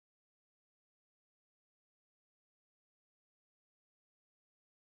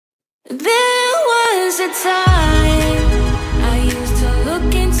There was a time I used to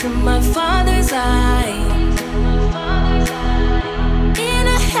look into my father's eyes. In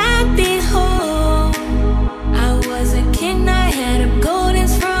a happy home, I was a king, I had a golden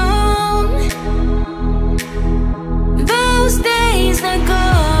throne. Those days are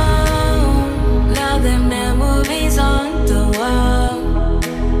gone, now the memories on the wall.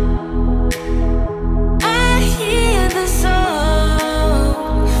 I hear the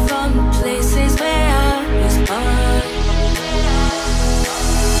song from places where I was born.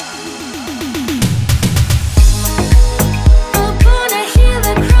 Upon a hill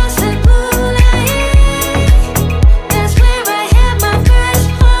across the blue light, that's where I had my first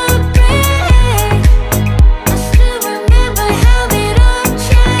heartbreak. I still remember how it all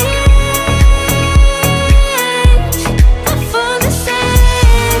changed. I fall the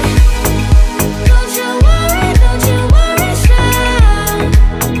same. Don't you worry, son.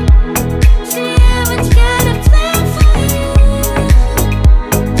 See, heaven's got a plan for you.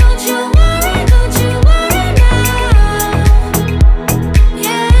 Don't you worry now.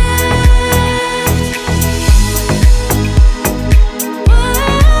 Yeah. Whoa.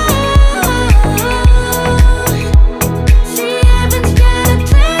 See, heaven's got a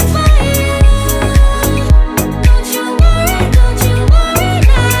plan for you. Don't you worry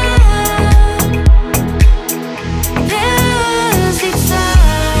now. There's a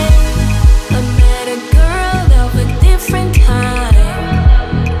time I met a girl of a different kind.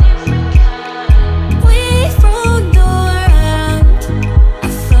 We rode Dora. I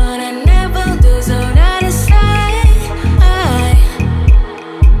thought I'd never lose her out of sight.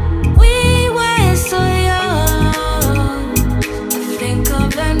 We were so young. I think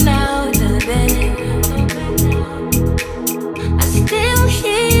of her now and then. I still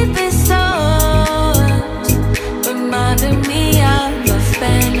hear the songs reminding me of a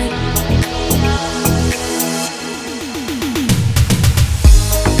friend.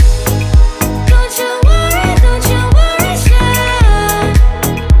 Don't you worry, son.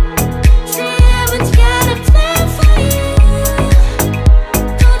 See, heaven's got a plan for you.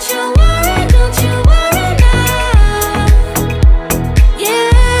 Don't you worry now.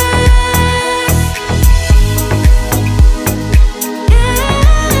 Yeah.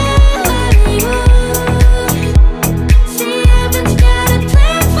 See, heaven's got a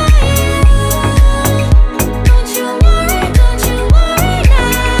plan for you. Don't you worry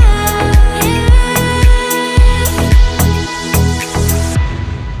now.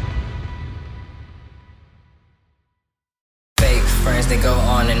 Fake friends, they go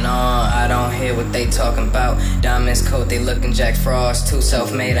on and on. I don't hear what they talking about. Diamonds coat, they looking Jack Frost. Too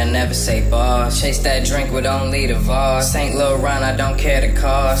self-made, I never say boss. Chase that drink with only the Voss. St. Laurent, I don't care the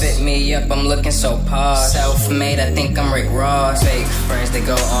cost. Fit me up, I'm looking so posh. Self-made, I think I'm Rick Ross. Fake friends, they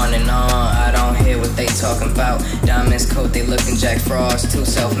go on and on. I don't hear what they talking about. Diamonds coat, they looking Jack Frost. Too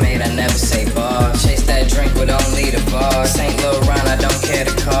self-made, I never say boss. Chase that drink with only the Voss. St. Laurent, I don't care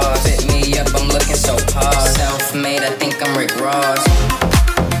the cost. Fit me up, I'm looking so posh. Self-made, I think I'm Rick Ross.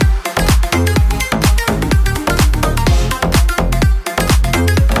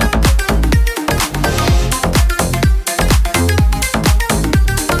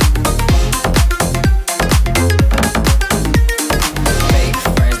 Fake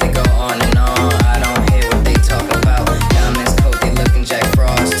friends, they go on and on. I don't hear what they talking about. Diamonds coat, they looking Jack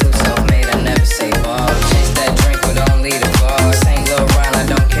Frost. Too self-made, I never say boss. Chase that drink with only the Voss. St. Laurent, I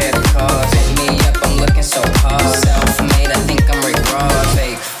don't care the cost. Fit me up, I'm looking so posh. Self-made, I think I'm Rick Ross.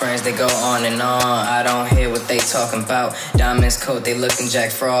 Fake friends, they go on and on. I don't hear what they talking about. Diamonds coat, they looking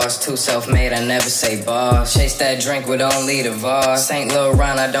Jack Frost. Too self-made, I never say boss. Chase that drink with only the Voss. St.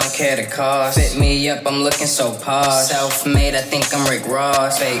 Laurent, I don't care the cost. Fit me up, I'm looking so posh. Self-made, I think I'm Rick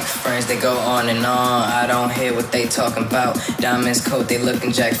Ross. Fake friends, they go on and on. I don't hear what they talking about. Diamonds coat, they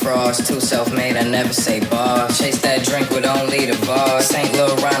looking Jack Frost. Too self-made, I never say boss. Chase that drink with only the Voss. St.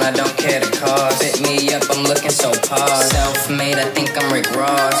 Laurent, I don't care the cost. Fit me up, I'm looking so posh. Self-made, I think I'm Rick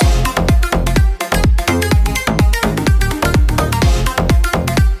Ross.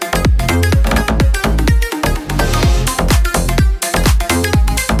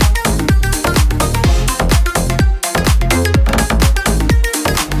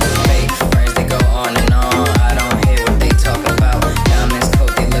 Fake friends, they go on and on. I don't hear what they talking about. Diamonds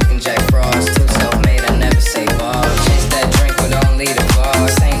coat, they looking Jack Frost. Too self-made, I never say boss. Chase that drink with only the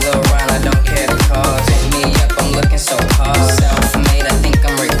Voss. St. Laurent, I don't care the cost. Fit me up, I'm looking so posh. Self-made, I think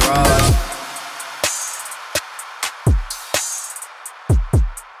I'm Rick Ross.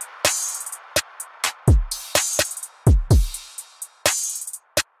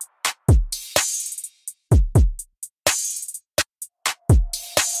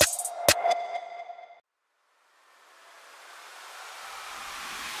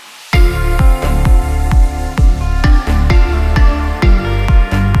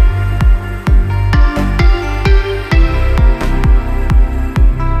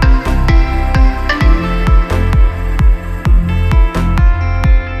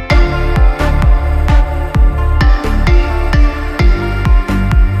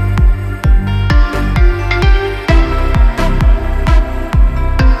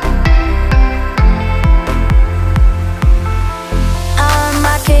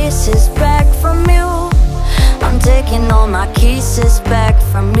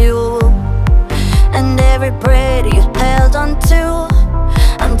 every breath you held on to.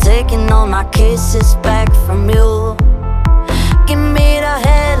 I'm taking all my kisses back from you. Give me the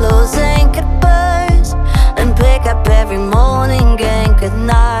hellos and goodbyes, and pick up every morning and good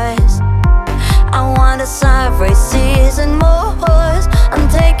nights. I want a sunrise season more. I'm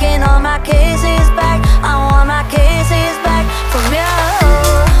taking all my kisses back. I want my kisses back from you.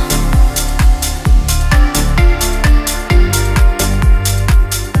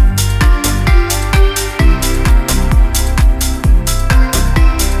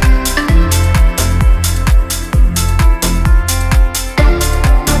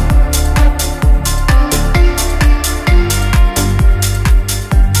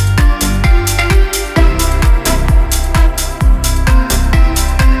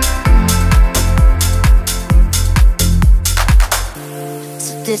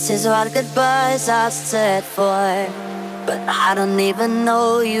 This is what goodbyes are said for, but I don't even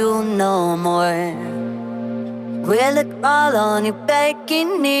know you no more. Will it fall on your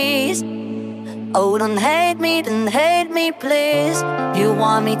begging knees? Oh, don't hate me, please. You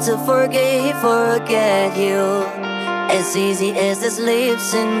want me to forget you, as easy as this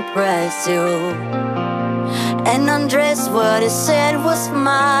lips impress you, and undress what it said was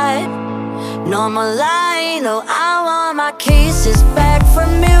mine. No more lying, no, I want my kisses back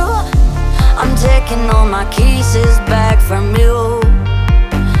from you. I'm taking all my kisses back from you,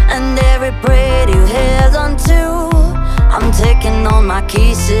 and every breath you held on to. I'm taking all my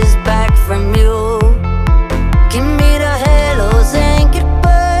kisses back from you. Give me the hellos and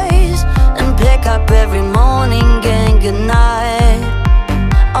goodbyes, and pick up every morning and good night.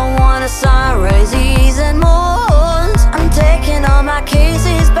 I want a sunrise, ease and morns. I'm taking all my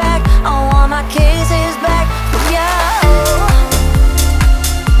kisses back. I want my kisses back from you.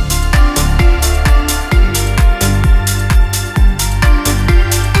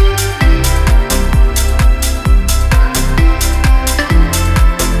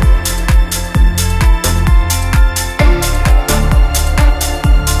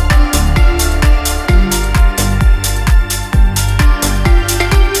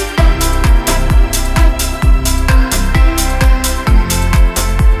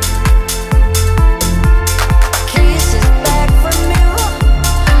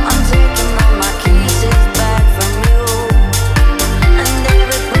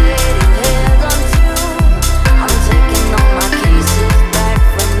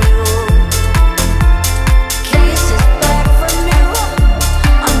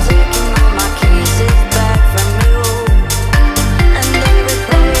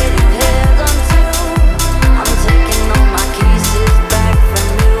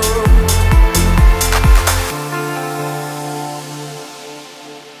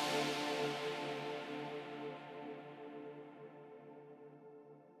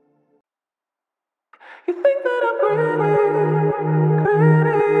 You think that I'm pretty,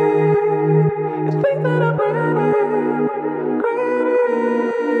 pretty. You think that I'm pretty, pretty.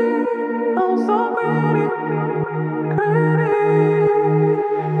 Oh, so pretty, pretty.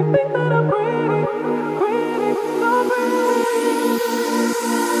 You think that I'm pretty, pretty, so pretty.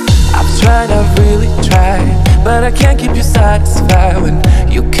 I've tried, I've really tried, but I can't keep you satisfied. When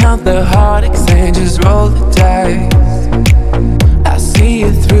you count the heartaches and just roll the dice, I see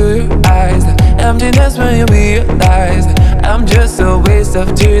it through your eyes, the emptiness when you realize that I'm just a waste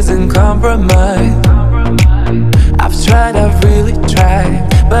of tears and compromise. I've tried, I've really tried,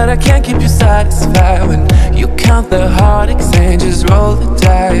 but I can't keep you satisfied. When you count the heartaches and just roll the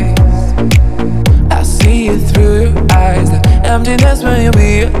dice, I see it through your eyes, the emptiness when you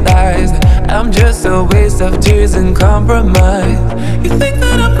realize that I'm just a waste of tears and compromise. You think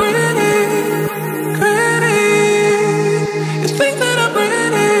that I'm pretty, pretty. You think that I'm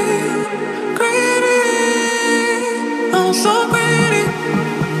pretty, pretty. Oh, so pretty,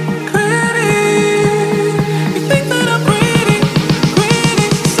 pretty. You think that I'm pretty, pretty,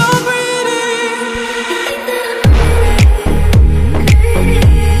 so pretty.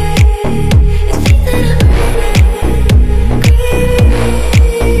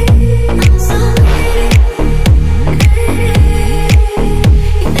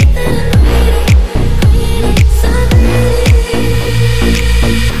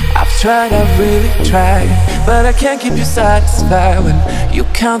 Tried, I've really tried, but I can't keep you satisfied. When you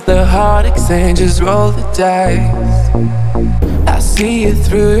count the heartaches and just roll the dice, I see it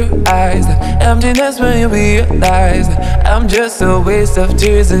through your eyes, the emptiness when you realize that I'm just a waste of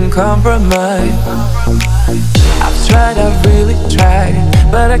tears and compromise. I've tried, I've really tried,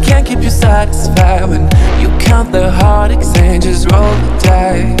 but I can't keep you satisfied. When you count the heartaches and just roll the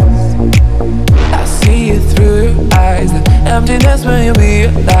dice, I see it through your eyes, the emptiness when you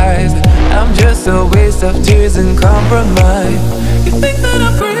realize that I'm just a waste of tears and compromise. You think that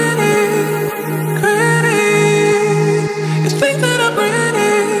I'm pretty, pretty. You think that I'm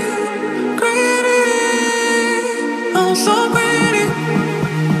pretty, pretty. I'm so pretty,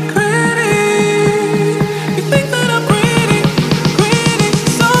 pretty. You think that I'm pretty, pretty,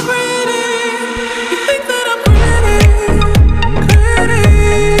 so pretty. You think that I'm pretty, pretty.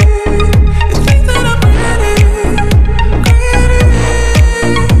 You think that I'm pretty, pretty.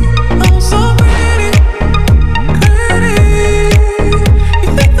 I'm so pretty, pretty. You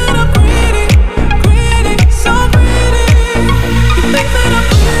think that I'm pretty, pretty, so pretty. You think that I'm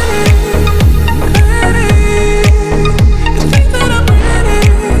pretty, pretty. You think that I'm pretty,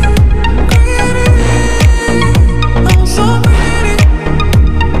 pretty. I'm so pretty,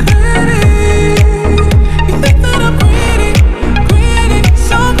 pretty. You think that I'm pretty, pretty,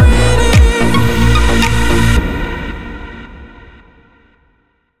 so pretty.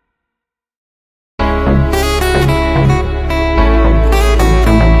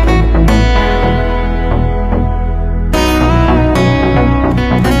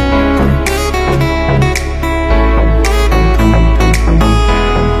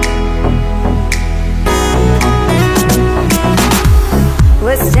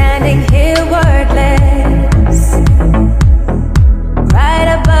 We're standing here wordless, right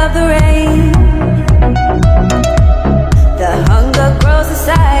above the rain. The hunger grows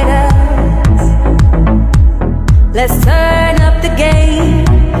inside us. Let's turn up the game.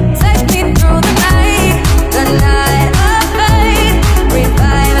 Take me through the night of faith.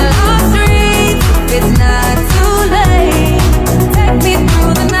 Revive lost dreams. It's not too late. Take me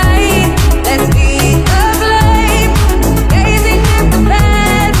through the night. Let's be the flame. Gazing at the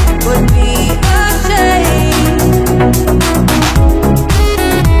past would be a shame.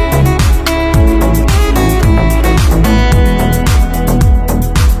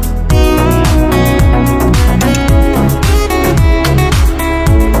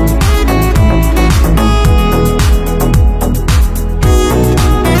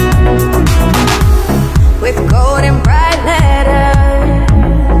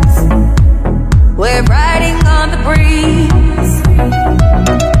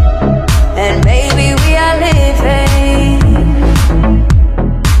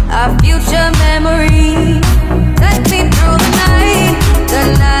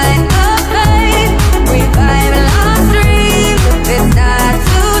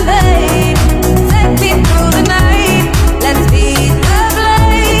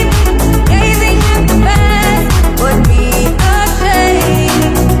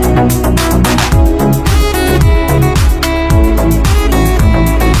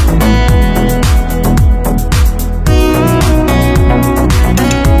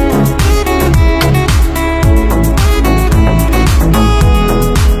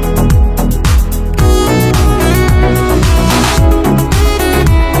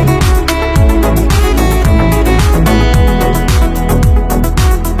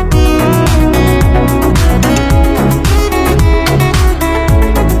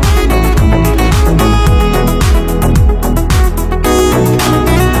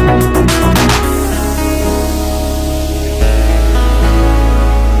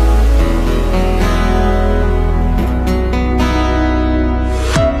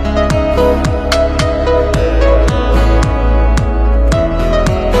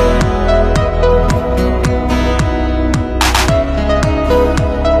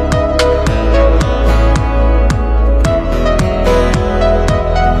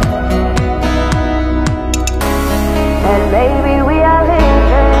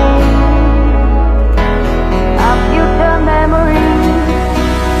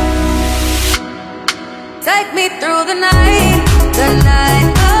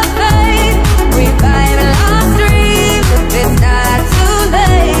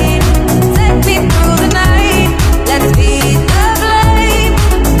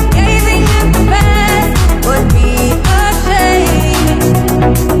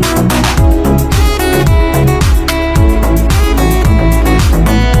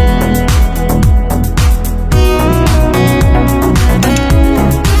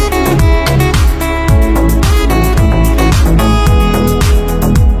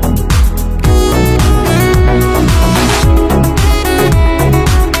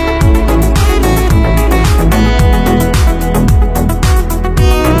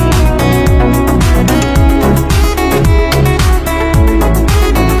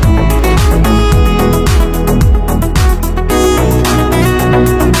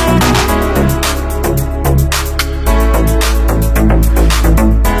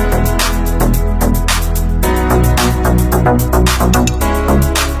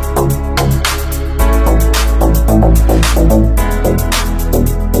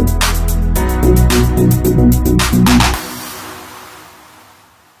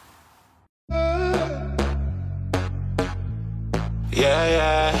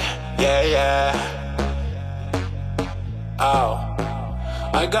 Yeah, yeah. Oh,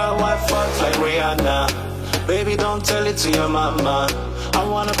 I got white fucks like Rihanna. Baby, don't tell it to your mama. I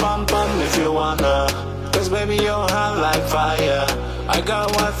wanna pump if you wanna. Cause baby, you're hot like fire. I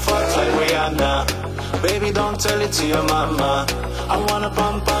got white fucks like Rihanna. Baby, don't tell it to your mama. I wanna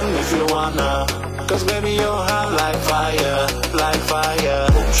pump if you wanna. Cause baby, you're hot like fire, like fire.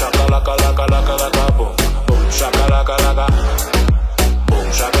 Boom shaka laka laka laka laka boom. Boom shaka laka laka. Boom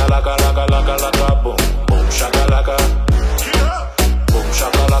shaka laka laka laka laka boom. Boom shaka laka. Boom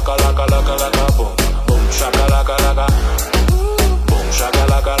shaka laka laka laka laka boom. Boom shaka laka laka. Boom shaka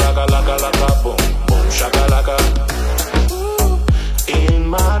laka laka laka laka boom. Boom shaka laka. In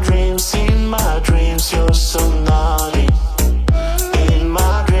my dreams, you're so naughty. In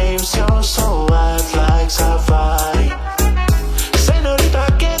my dreams, you're so white like safari. Señorita,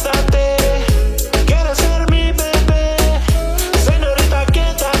 quédate. Quieres ser mi bebé. Señorita,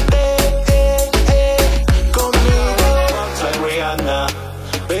 quédate. Conmigo. Like Rihanna.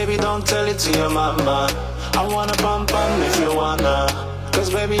 Baby, don't tell it to your mama. I wanna pump if you wanna. Cause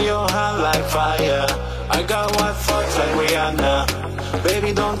baby, you're hot like fire. I got white fucks like Rihanna.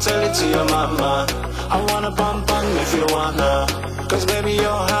 Baby, don't tell it to your mama. I wanna pump if you wanna. Cause baby,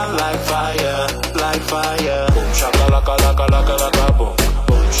 you're hot like fire, like fire. Boom shaka laka laka laka laka boom.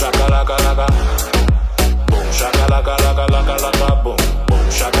 Boom shaka laka laka. Boom shaka laka laka laka laka boom. Boom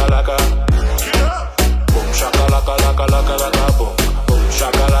shaka laka. Boom shaka laka laka laka laka boom. Boom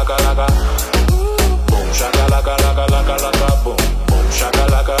shaka laka laka. Boom shaka laka laka laka laka boom. Boom shaka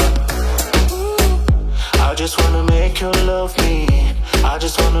laka. I just wanna make you love me. I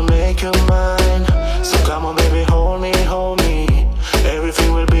just wanna make you mine. So come on baby, hold me, hold me.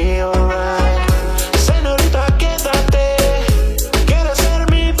 Everything will be alright. Señorita, quédate. Quieres ser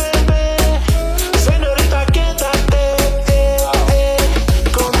mi bebé. Señorita, quédate.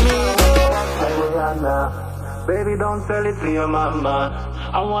 Conmigo. Baby, don't tell it to your mama.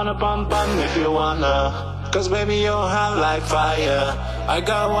 I wanna pump if you wanna. Cause baby, you're hot like fire. I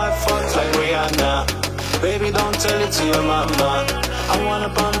got white fucks like Rihanna. Baby, don't tell it to your mama. I wanna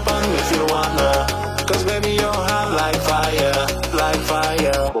pump if you wanna. Cause baby, you're hot like fire, like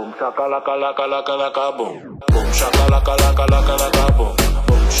fire. Boom shaka laka laka laka laka boom. Boom shaka laka laka laka laka boom.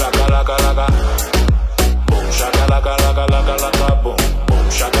 Boom shaka laka laka. Boom shaka laka laka laka laka boom. Boom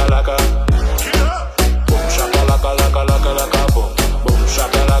shaka laka.